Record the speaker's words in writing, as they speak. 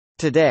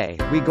Today,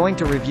 we're going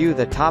to review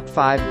the top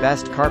 5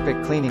 best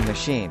carpet cleaning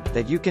machine,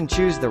 that you can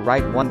choose the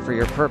right one for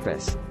your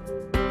purpose.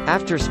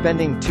 After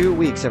spending 2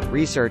 weeks of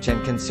research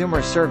and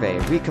consumer survey,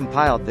 we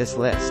compiled this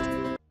list.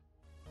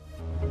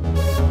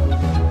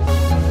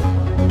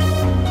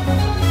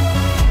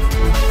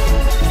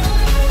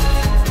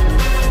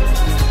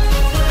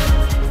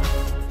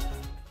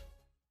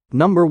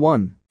 Number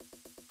 1.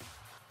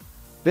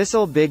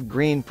 Bissell Big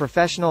Green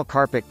Professional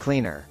Carpet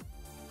Cleaner.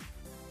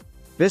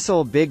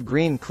 Bissell Big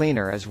Green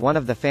Cleaner is one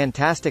of the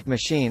fantastic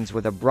machines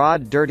with a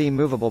broad, dirty,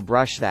 movable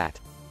brush that.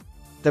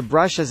 The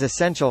brush is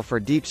essential for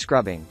deep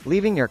scrubbing,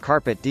 leaving your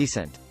carpet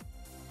decent.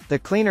 The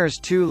cleaner's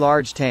 2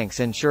 large tanks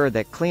ensure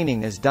that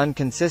cleaning is done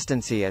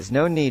consistently, as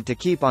no need to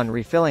keep on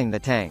refilling the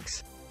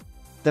tanks.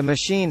 The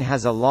machine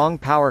has a long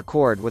power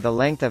cord with a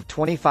length of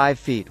 25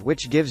 feet,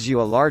 which gives you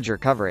a larger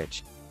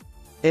coverage.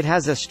 It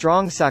has a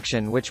strong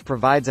suction which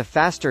provides a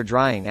faster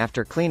drying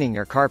after cleaning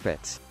your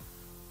carpets.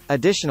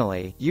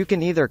 Additionally, you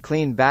can either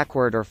clean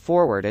backward or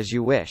forward as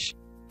you wish.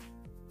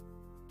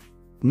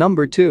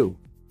 Number 2.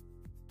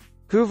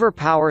 Hoover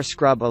Power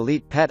Scrub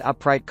Elite Pet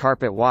Upright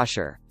Carpet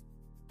Washer.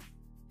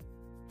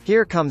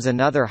 Here comes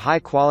another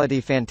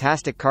high-quality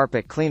fantastic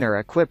carpet cleaner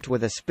equipped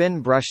with a spin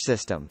brush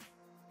system.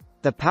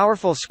 The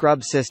powerful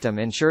scrub system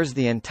ensures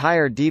the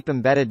entire deep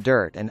embedded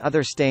dirt and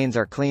other stains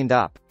are cleaned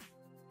up.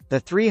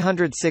 The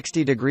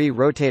 360-degree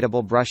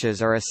rotatable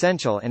brushes are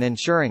essential in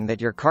ensuring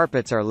that your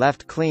carpets are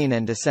left clean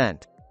and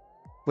decent.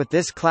 With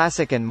this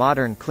classic and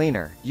modern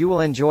cleaner, you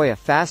will enjoy a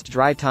fast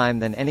dry time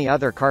than any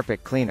other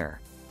carpet cleaner.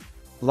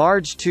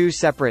 Large 2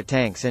 separate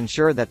tanks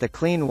ensure that the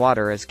clean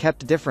water is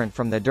kept different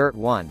from the dirt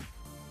one.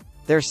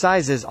 Their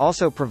sizes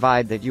also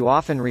provide that you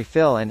often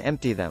refill and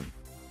empty them.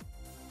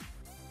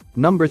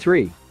 Number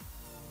 3.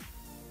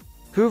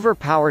 Hoover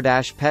Power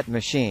Dash Pet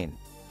Machine.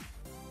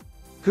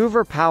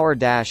 Hoover Power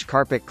Dash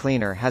Carpet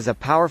Cleaner has a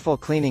powerful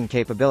cleaning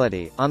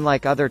capability,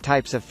 unlike other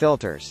types of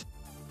filters.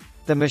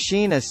 The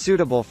machine is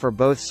suitable for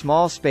both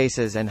small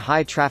spaces and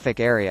high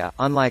traffic area,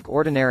 unlike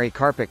ordinary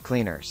carpet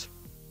cleaners.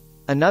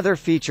 Another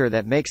feature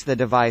that makes the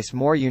device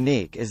more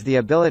unique is the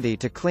ability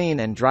to clean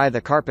and dry the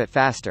carpet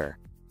faster.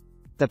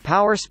 The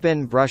power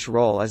spin brush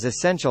roll is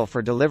essential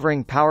for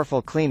delivering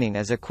powerful cleaning,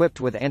 as equipped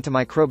with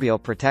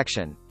antimicrobial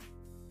protection.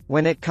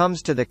 When it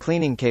comes to the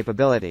cleaning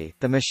capability,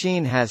 the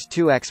machine has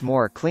 2x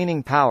more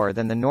cleaning power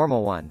than the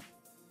normal one.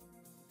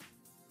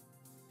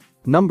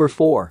 Number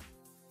 4.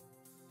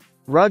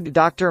 Rug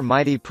Doctor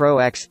Mighty Pro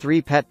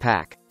X3 Pet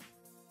Pack.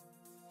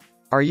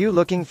 Are you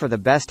looking for the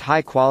best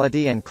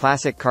high-quality and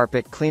classic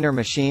carpet cleaner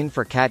machine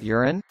for cat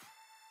urine?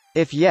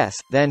 If yes,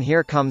 then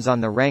here comes on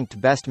the ranked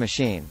best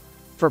machine.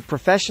 For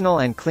professional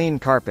and clean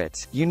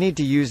carpets, you need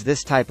to use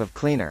this type of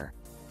cleaner.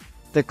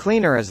 The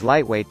cleaner is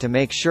lightweight to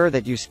make sure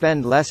that you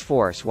spend less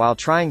force while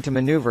trying to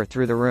maneuver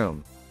through the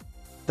room.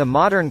 The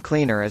modern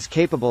cleaner is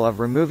capable of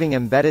removing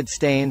embedded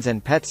stains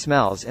and pet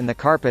smells in the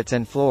carpets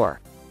and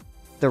floor.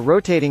 The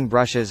rotating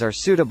brushes are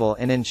suitable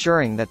in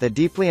ensuring that the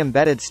deeply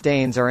embedded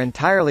stains are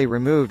entirely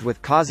removed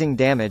without causing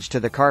damage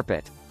to the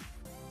carpet.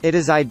 It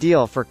is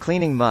ideal for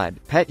cleaning mud,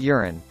 pet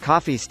urine,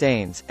 coffee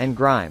stains, and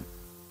grime.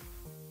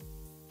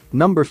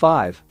 Number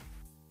 5.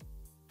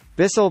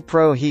 Bissell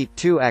Pro Heat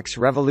 2X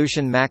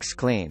Revolution Max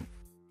Clean.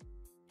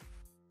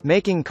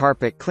 Making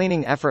carpet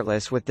cleaning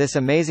effortless with this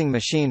amazing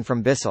machine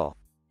from Bissell.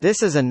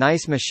 This is a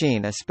nice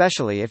machine,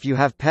 especially if you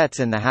have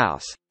pets in the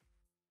house.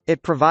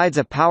 It provides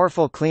a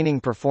powerful cleaning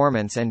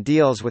performance and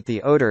deals with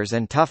the odors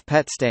and tough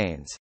pet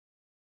stains.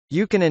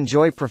 You can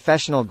enjoy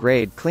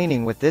professional-grade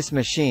cleaning with this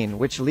machine,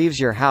 which leaves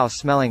your house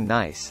smelling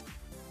nice.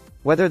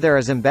 Whether there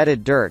is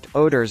embedded dirt,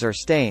 odors or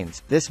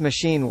stains, this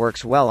machine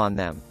works well on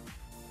them.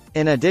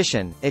 In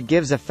addition, it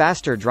gives a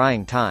faster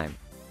drying time.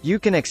 You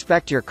can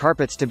expect your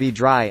carpets to be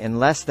dry in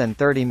less than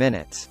 30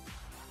 minutes.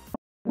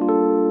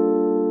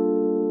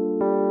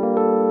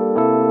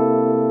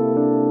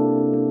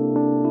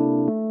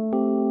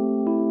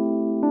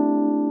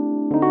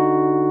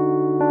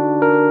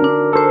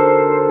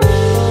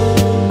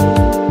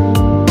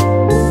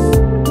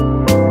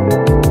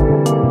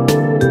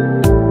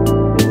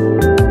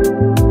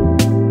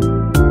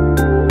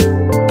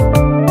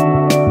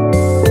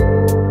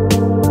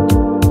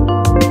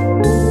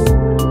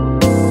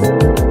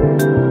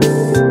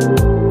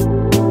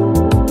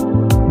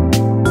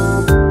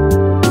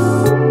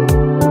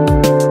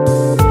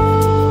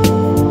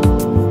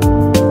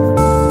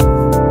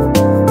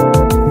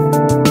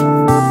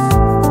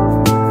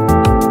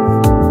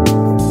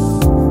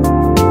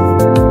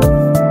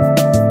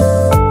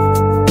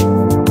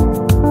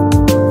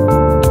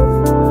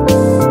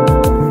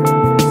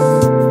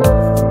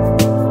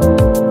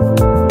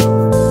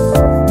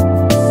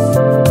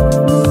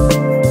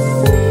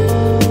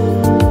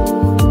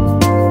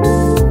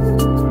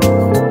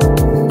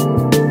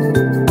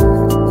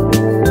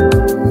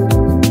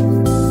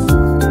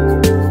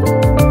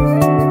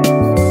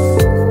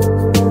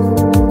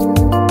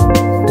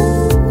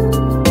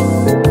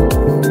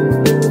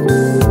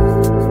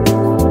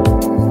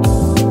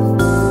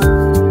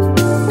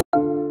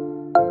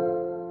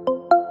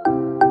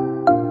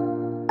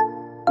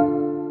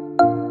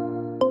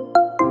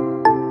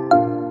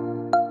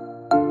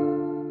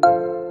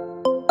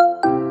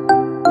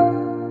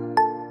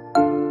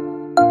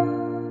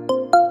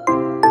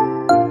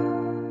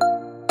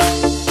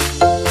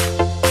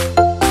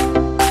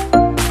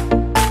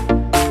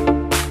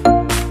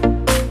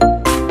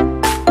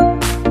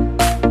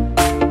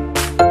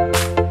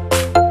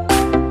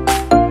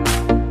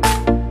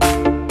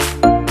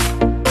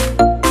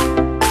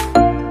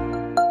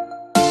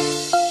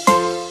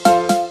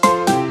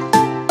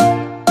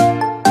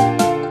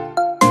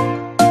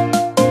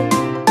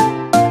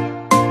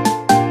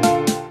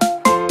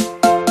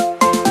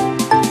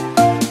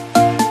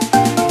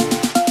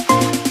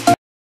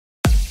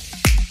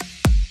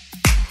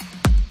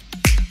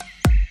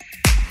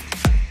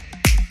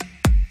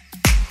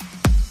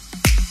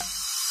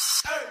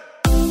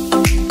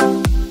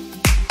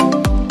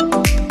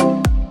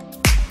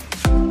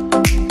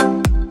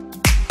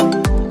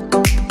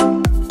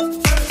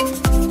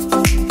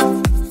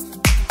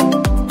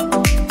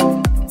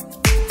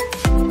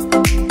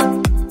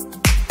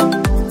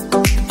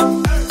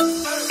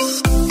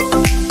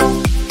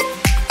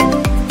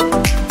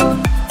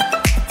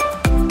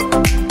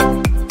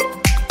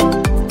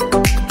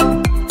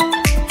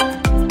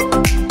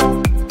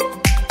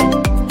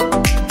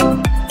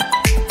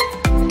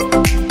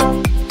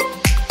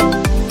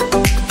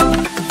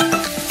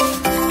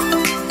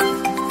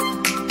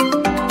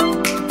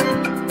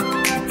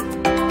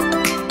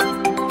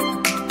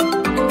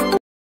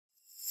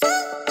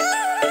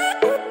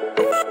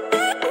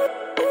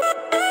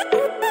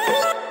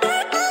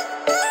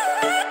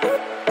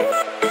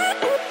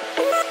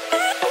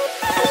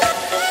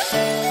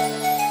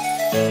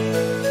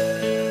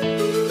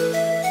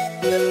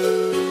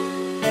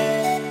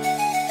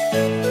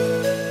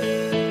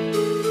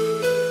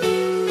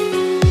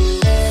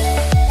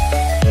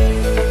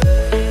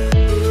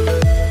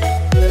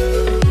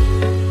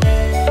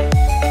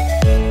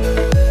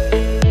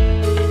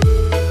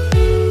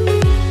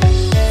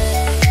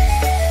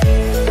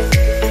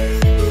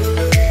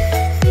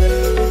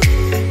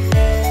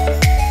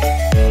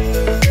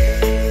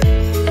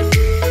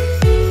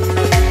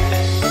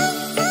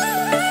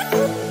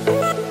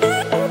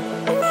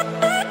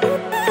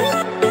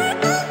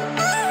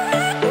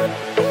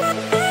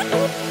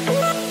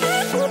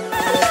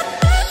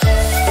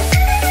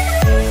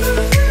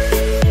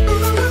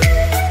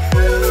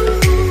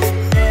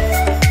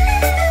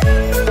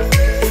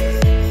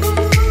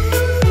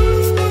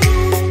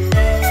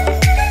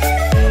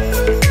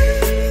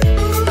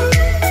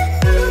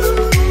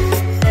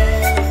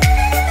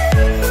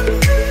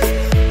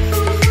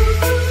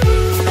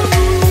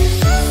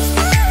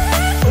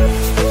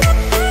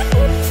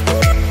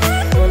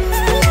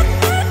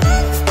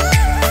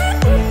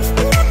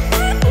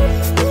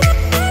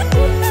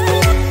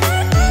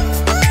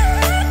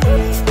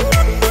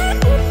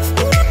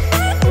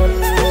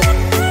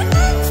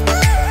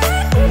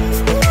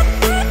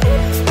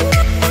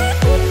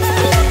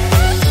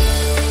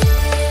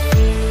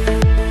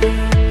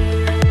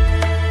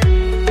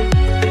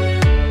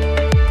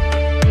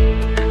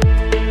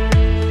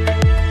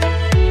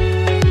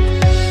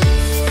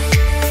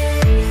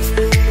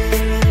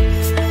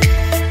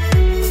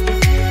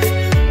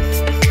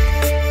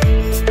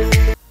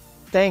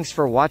 Thanks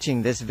for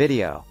watching this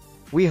video.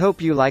 We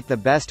hope you like the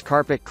best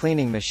carpet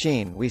cleaning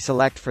machine we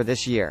select for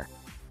this year.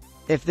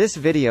 If this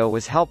video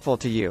was helpful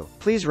to you,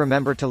 please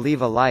remember to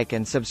leave a like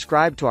and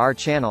subscribe to our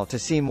channel to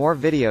see more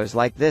videos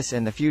like this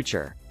in the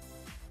future.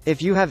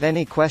 If you have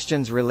any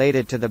questions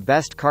related to the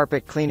best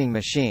carpet cleaning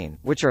machine,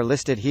 which are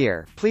listed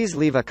here, please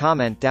leave a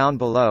comment down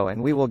below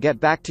and we will get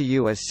back to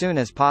you as soon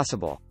as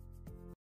possible.